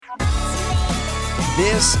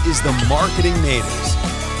This is the Marketing Natives,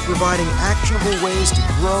 providing actionable ways to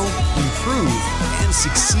grow, improve, and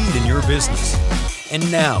succeed in your business. And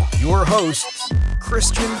now, your hosts,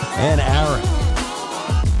 Christian and Aaron.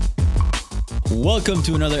 Welcome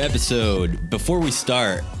to another episode. Before we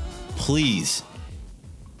start, please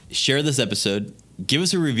share this episode, give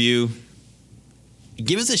us a review,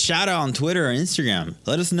 give us a shout out on Twitter or Instagram.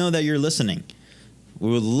 Let us know that you're listening. We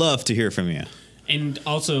would love to hear from you. And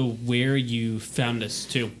also where you found us,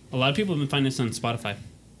 too. A lot of people have been finding us on Spotify.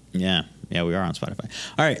 Yeah, we are on Spotify.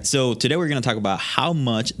 All right, so today we're going to talk about how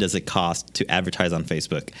much does it cost to advertise on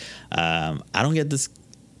Facebook. I don't get this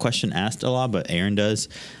question asked a lot, but Aaron does.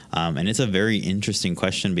 And it's a very interesting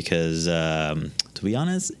question because, to be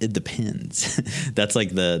honest, it depends. That's like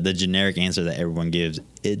the generic answer that everyone gives.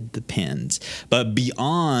 It depends. But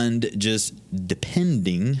beyond just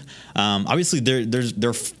depending, obviously there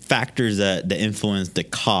are factors that influence the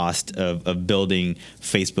cost of building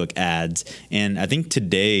Facebook ads. And I think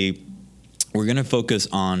today we're going to focus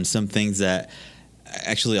on some things that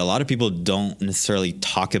actually a lot of people don't necessarily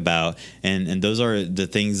talk about, and those are the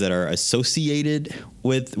things that are associated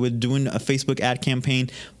with doing a Facebook ad campaign,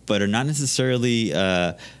 but are not necessarily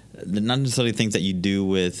things that you do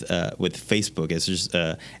with Facebook. It's just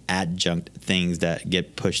adjunct things that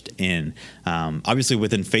get pushed in. Obviously,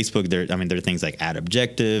 within Facebook, there are things like ad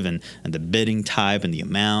objective and the bidding type and the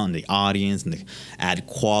amount and the audience and the ad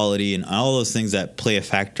quality and all those things that play a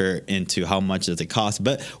factor into how much does it cost.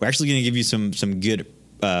 But we're actually going to give you some good,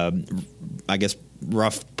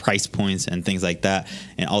 rough price points and things like that,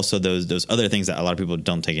 and also those other things that a lot of people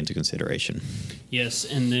don't take into consideration. Yes,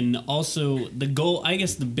 and then also the goal, I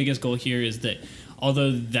guess the biggest goal here is that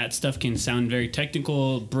although that stuff can sound very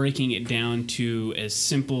technical, breaking it down to as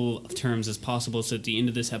simple terms as possible, so at the end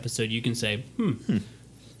of this episode you can say,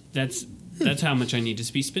 that's how much I need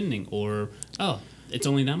to be spending, or, oh, it's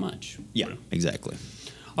only that much. Yeah, exactly.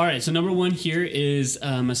 All right, so number one here is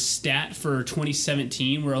a stat for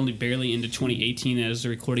 2017. We're only barely into 2018 as the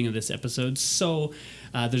recording of this episode, so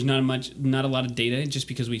there's not a lot of data just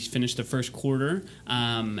because we finished the first quarter,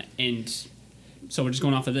 and so we're just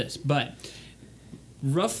going off of this. But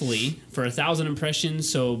roughly for 1,000 impressions,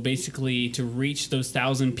 so basically to reach those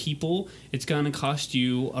 1,000 people, it's going to cost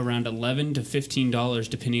you around $11 to $15,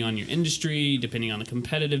 depending on your industry, depending on the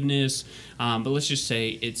competitiveness. But let's just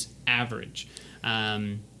say it's average.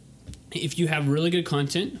 If you have really good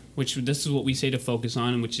content, which this is what we say to focus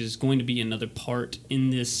on, which is going to be another part in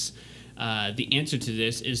this, the answer to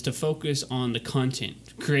this is to focus on the content.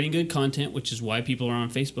 Creating good content, which is why people are on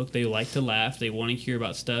Facebook. They like to laugh, they want to hear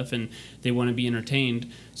about stuff, and they want to be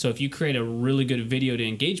entertained. So if you create a really good video to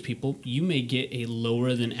engage people, you may get a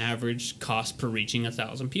lower than average cost per reaching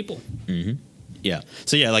 1,000 people. Mm-hmm. Yeah.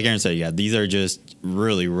 So, yeah, like Aaron said, these are just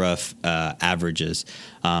really rough averages.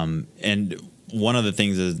 And one of the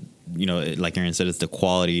things is, like Aaron said, it's the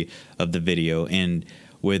quality of the video. And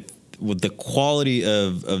with the quality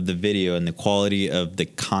of the video and the quality of the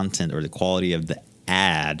content or the quality of the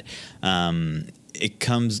ad, it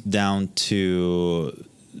comes down to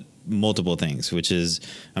multiple things, which is,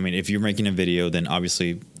 if you're making a video, then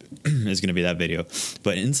obviously it's going to be that video.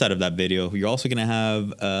 But inside of that video, you're also going to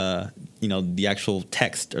have, the actual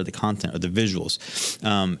text or the content or the visuals.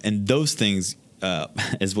 And those things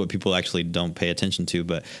is what people actually don't pay attention to,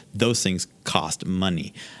 but those things cost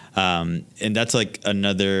money. And that's like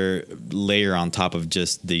another layer on top of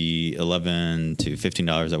just the $11 to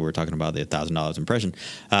 $15 that we're talking about, the $1,000 impression,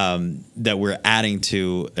 that we're adding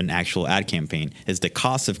to an actual ad campaign is the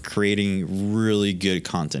cost of creating really good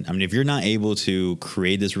content. If you're not able to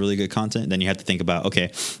create this really good content, then you have to think about,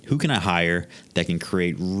 okay, who can I hire that can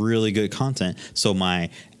create really good content so my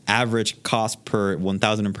average cost per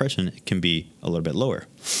 1,000 impression can be a little bit lower.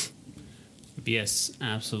 Yes,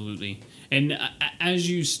 absolutely. And as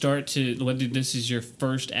you start to, whether this is your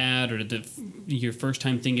first ad or your first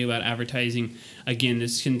time thinking about advertising, again,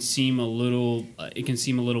 this can seem a little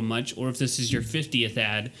much. Or if this is your 50th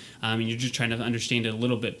ad, and you're just trying to understand it a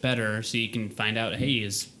little bit better, so you can find out, hey,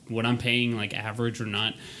 is what I'm paying like average or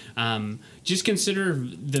not? Just consider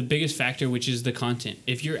the biggest factor, which is the content.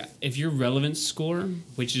 If your relevance score,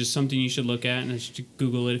 which is something you should look at, and you should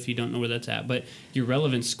Google it if you don't know where that's at, but your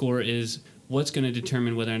relevance score is what's going to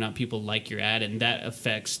determine whether or not people like your ad, and that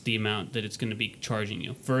affects the amount that it's going to be charging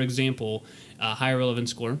you. For example, a high relevance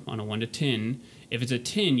score on a 1 to 10, if it's a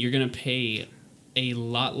 10, you're going to pay a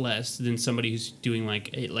lot less than somebody who's doing like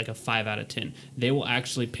a 5 out of 10. They will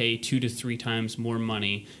actually pay 2 to 3 times more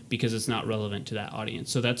money because it's not relevant to that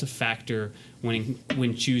audience. So that's a factor when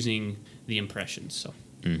choosing the impressions. So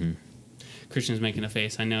Christian's making a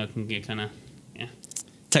face. I know it can get kind of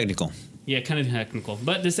technical. Yeah, kind of technical.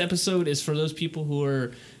 But this episode is for those people who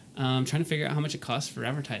are trying to figure out how much it costs for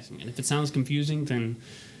advertising. And if it sounds confusing, then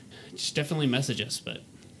just definitely message us. But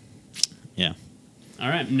yeah. All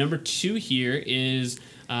right, number 2 here is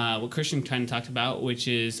what Christian kind of talked about, which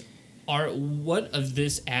is what of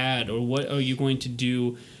this ad or what are you going to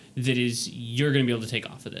do that is you're going to be able to take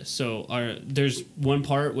off of this. So there's one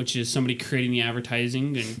part which is somebody creating the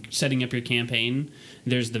advertising and setting up your campaign.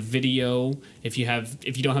 There's the video. If you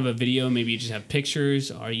don't have a video, maybe you just have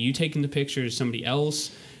pictures. Are you taking the pictures? Somebody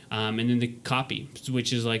else? And then the copy,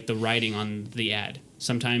 which is like the writing on the ad.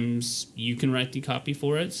 Sometimes you can write the copy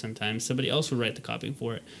for it. Sometimes somebody else will write the copy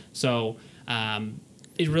for it. So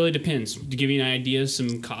it really depends. To give you an idea,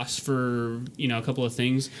 some costs for a couple of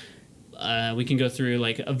things. We can go through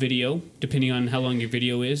like a video, depending on how long your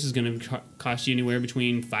video is going to cost you anywhere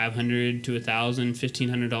between $500 to $1,000,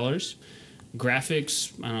 $1,500.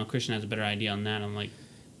 Graphics, I don't know, Christian has a better idea on that. I'm like,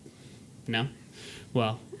 no?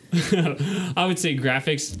 Well, I would say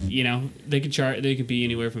graphics, they could be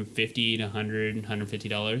anywhere from $50 to $100,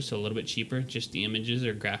 $150, so a little bit cheaper, just the images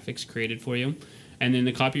or graphics created for you. And then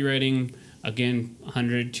the copywriting, again,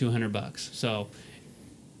 $100 to $200. So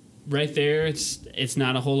right there, it's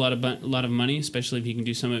not a whole lot of money, especially if you can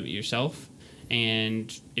do some of it yourself.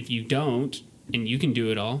 And if you don't, and you can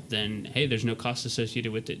do it all, then hey, there's no cost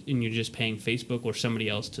associated with it, and you're just paying Facebook or somebody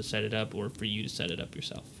else to set it up, or for you to set it up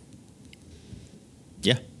yourself.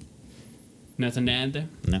 Yeah. Nothing to add there?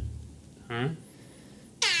 No. All right.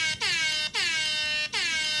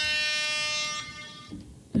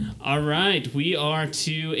 All right, we are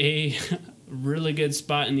to a really good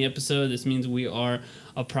spot in the episode. This means we are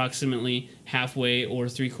approximately halfway or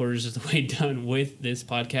 3/4 of the way done with this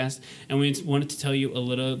podcast, and we wanted to tell you a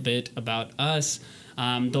little bit about us.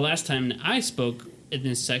 The last time I spoke in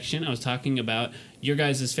this section, I was talking about your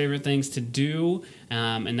guys' favorite things to do,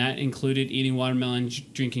 and that included eating watermelon,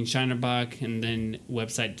 drinking Shinerbach, and then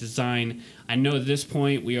website design. I know at this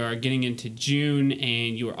point we are getting into June,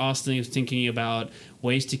 and you are also thinking about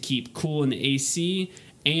ways to keep cool in the AC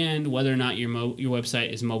and whether or not your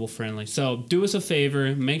website is mobile friendly. So do us a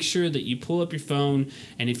favor, make sure that you pull up your phone,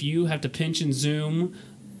 and if you have to pinch and zoom,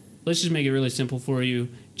 let's just make it really simple for you.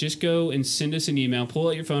 Just go and send us an email. Pull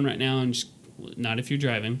out your phone right now, and not if you're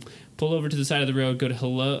driving. Pull over to the side of the road, go to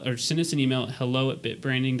hello, or send us an email at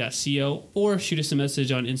hello@bitbranding.co, or shoot us a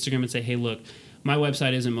message on Instagram and say, hey, look, my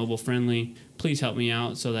website isn't mobile friendly. Please help me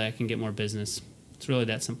out so that I can get more business. It's really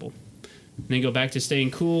that simple. And then go back to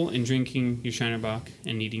staying cool and drinking your Shinerbach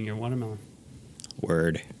and eating your watermelon.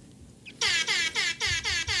 Word.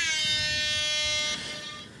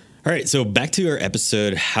 All right, so back to our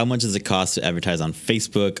episode. How much does it cost to advertise on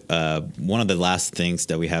Facebook? One of the last things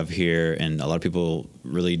that we have here, and a lot of people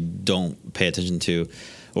really don't pay attention to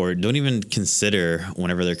or don't even consider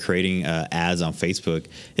whenever they're creating ads on Facebook.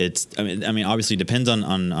 I mean, obviously it depends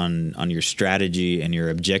on your strategy and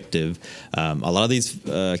your objective. A lot of these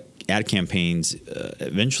ad campaigns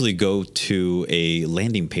eventually go to a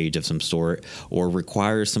landing page of some sort, or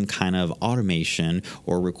require some kind of automation,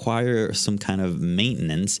 or require some kind of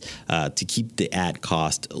maintenance to keep the ad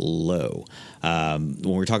cost low. When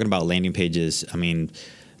we're talking about landing pages, I mean,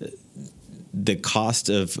 the cost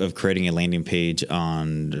of creating a landing page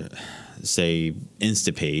on, say,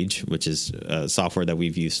 Instapage, which is a software that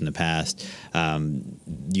we've used in the past,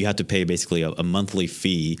 you have to pay basically a monthly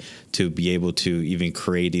fee to be able to even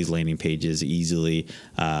create these landing pages easily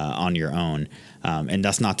on your own. And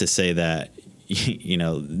that's not to say that,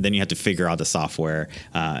 then you have to figure out the software,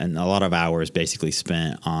 and a lot of hours basically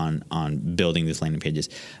spent on building these landing pages.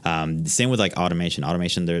 Same with like automation.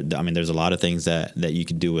 There's a lot of things that you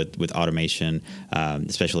could do with automation,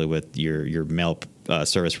 especially with your mail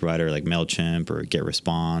service provider like MailChimp or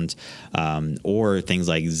GetResponse, or things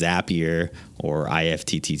like Zapier or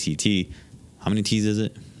IFTTT. How many T's is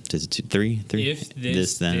it? Is it three? If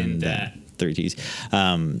this, then that. 3 T's.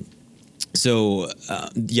 So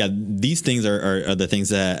these things are the things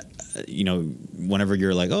that, whenever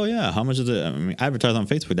you're like, oh yeah, how much is it? I mean, advertise on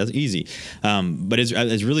Facebook, that's easy. But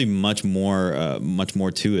it's really much more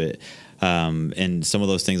to it. And some of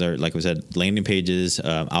those things are, like we said, landing pages,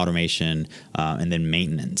 automation, and then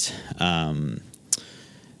maintenance.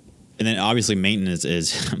 And then obviously maintenance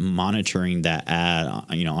is monitoring that ad,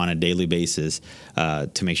 on a daily basis,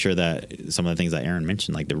 to make sure that some of the things that Aaron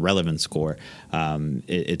mentioned, like the relevance score,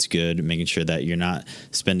 it's good. Making sure that you're not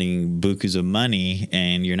spending bukus of money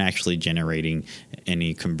and you're not actually generating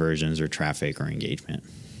any conversions or traffic or engagement.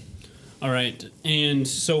 All right. And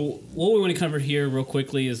so what we want to cover here real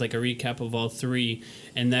quickly is like a recap of all three.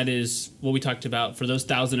 And that is what we talked about. For those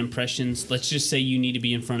 1,000 impressions, let's just say you need to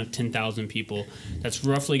be in front of 10,000 people. That's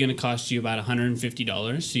roughly going to cost you about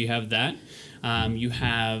 $150. So you have that. You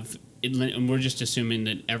have, and we're just assuming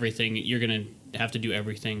that everything, you're going to have to do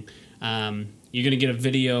everything. You're going to get a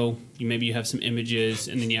video. Maybe you have some images,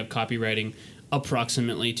 and then you have copywriting,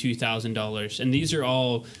 approximately $2,000. And these are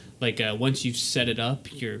all... Like once you've set it up,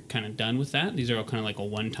 you're kind of done with that. These are all kind of like a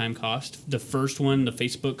one-time cost. The first one, the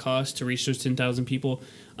Facebook cost to reach those 10,000 people,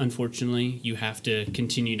 unfortunately, you have to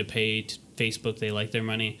continue to pay to Facebook. They like their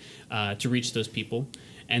money to reach those people.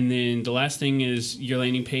 And then the last thing is your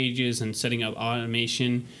landing pages and setting up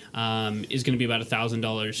automation is going to be about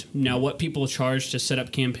 $1,000. Now, what people charge to set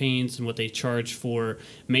up campaigns and what they charge for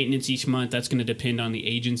maintenance each month, that's going to depend on the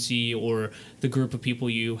agency or the group of people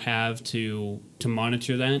you have to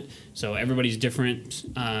monitor that. So everybody's different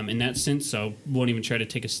in that sense, so won't even try to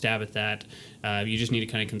take a stab at that. You just need to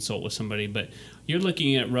kind of consult with somebody. But you're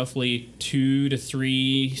looking at roughly $2,000 to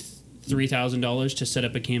 $3,000 to set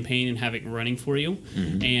up a campaign and have it running for you.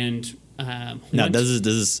 Mm-hmm. And now, this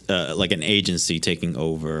is like an agency taking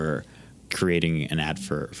over creating an ad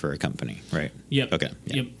for a company, right? Yep. Okay.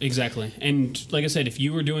 Yeah. Yep, exactly. And like I said, if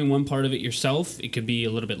you were doing one part of it yourself, it could be a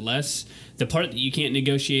little bit less. The part that you can't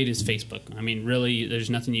negotiate is Facebook. I mean, really, there's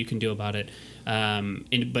nothing you can do about it.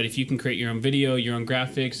 But if you can create your own video, your own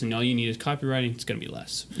graphics, and all you need is copywriting, it's going to be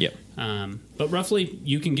less. Yep. But roughly,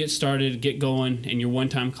 you can get started, get going, and your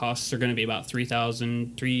one-time costs are going to be about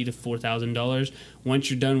 $3,000 to $4,000. Once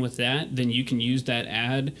you're done with that, then you can use that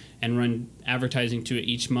ad and run advertising to it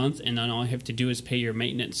each month, and then all you have to do is pay your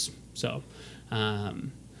maintenance. So,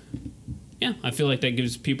 yeah, I feel like that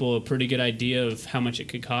gives people a pretty good idea of how much it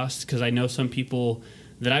could cost, because I know some people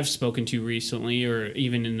that I've spoken to recently or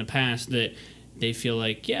even in the past that they feel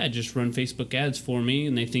like, yeah, just run Facebook ads for me,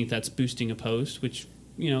 and they think that's boosting a post, which,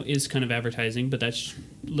 you know, is kind of advertising, but that's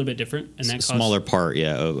a little bit different. And that smaller part,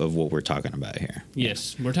 of what we're talking about here.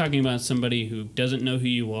 Yes, we're talking about somebody who doesn't know who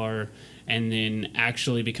you are and then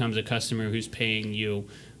actually becomes a customer who's paying you,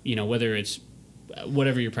 you know, whether it's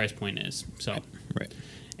whatever your price point is. So, right.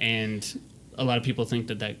 And a lot of people think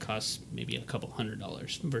that costs maybe a couple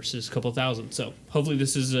 $100 versus a couple thousand. So hopefully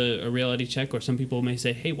this is a reality check, or some people may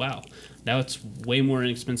say, hey, wow, that's way more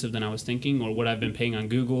inexpensive than I was thinking, or what I've been paying on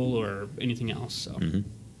Google or anything else. So, mm-hmm.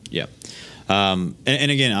 Yeah. And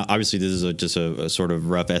again, obviously this is just a sort of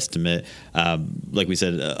rough estimate. Like we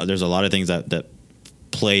said, there's a lot of things that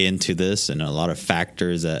play into this, and a lot of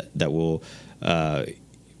factors that will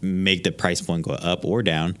make the price point go up or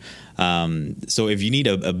down. So if you need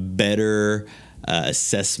a better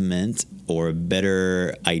assessment or a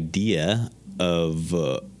better idea of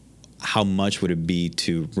how much would it be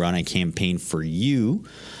to run a campaign for you,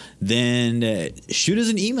 then shoot us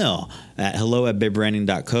an email at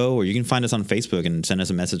hello@bigbranding.co, or you can find us on Facebook and send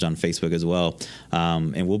us a message on Facebook as well.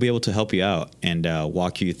 And we'll be able to help you out and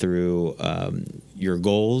walk you through your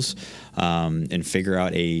goals and figure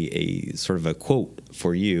out a sort of a quote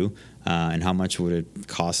for you and how much would it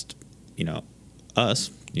cost,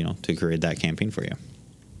 us, to create that campaign for you.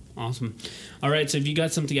 Awesome. All right, so if you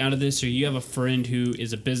got something out of this, or you have a friend who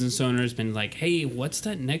is a business owner, has been like, hey, what's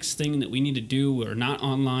that next thing that we need to do, or not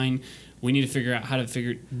online? We need to figure out how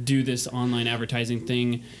to do this online advertising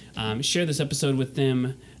thing. Share this episode with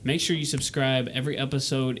them. Make sure you subscribe. Every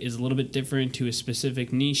episode is a little bit different to a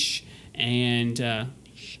specific niche. And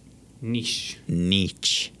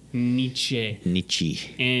Nietzsche.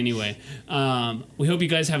 Anyway, we hope you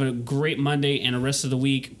guys have a great Monday and a rest of the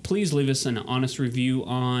week. Please leave us an honest review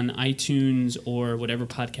on iTunes or whatever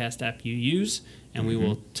podcast app you use, and we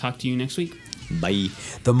will talk to you next week. Bye.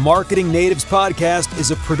 The Marketing Natives Podcast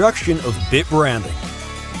is a production of Bit Branding.